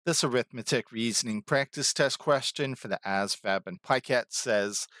This arithmetic reasoning practice test question for the ASVAB and PiCAT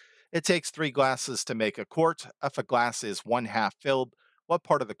says it takes 3 glasses to make a quart. If a glass is 1/2 filled, what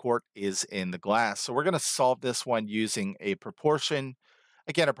part of the quart is in the glass? So we're going to solve this one using a proportion.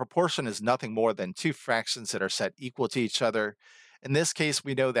 Again, a proportion is nothing more than two fractions that are set equal to each other. In this case,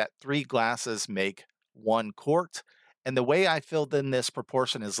 we know that 3 glasses make 1 quart. And the way I filled in this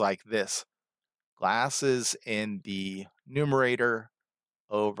proportion is like this: glasses in the numerator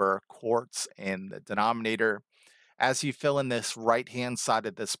over quarts in the denominator. As you fill in this right-hand side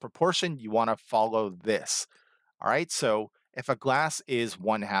of this proportion, you want to follow this. All right, so if a glass is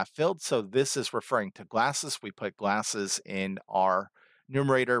 1/2 filled, so this is referring to glasses, we put glasses in our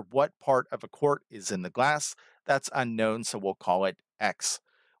numerator. What part of a quart is in the glass? That's unknown, so we'll call it x.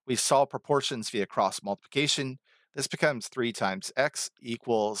 We solve proportions via cross multiplication. This becomes 3 times x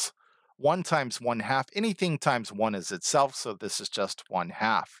equals 1 times 1/2. Anything times 1 is itself, so this is just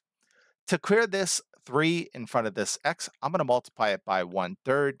 1/2. To clear this 3 in front of this x, I'm going to multiply it by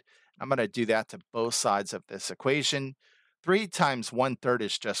 1/3. I'm going to do that to both sides of this equation. 3 times 1/3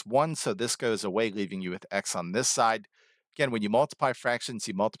 is just 1, so this goes away, leaving you with x on this side. Again, when you multiply fractions,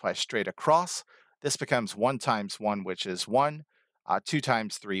 you multiply straight across. This becomes 1 times 1, which is 1, 2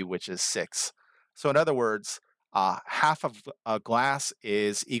 times 3, which is 6. So in other words, half of a glass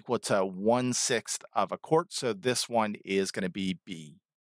is equal to 1/6 of a quart, so this one is going to be B.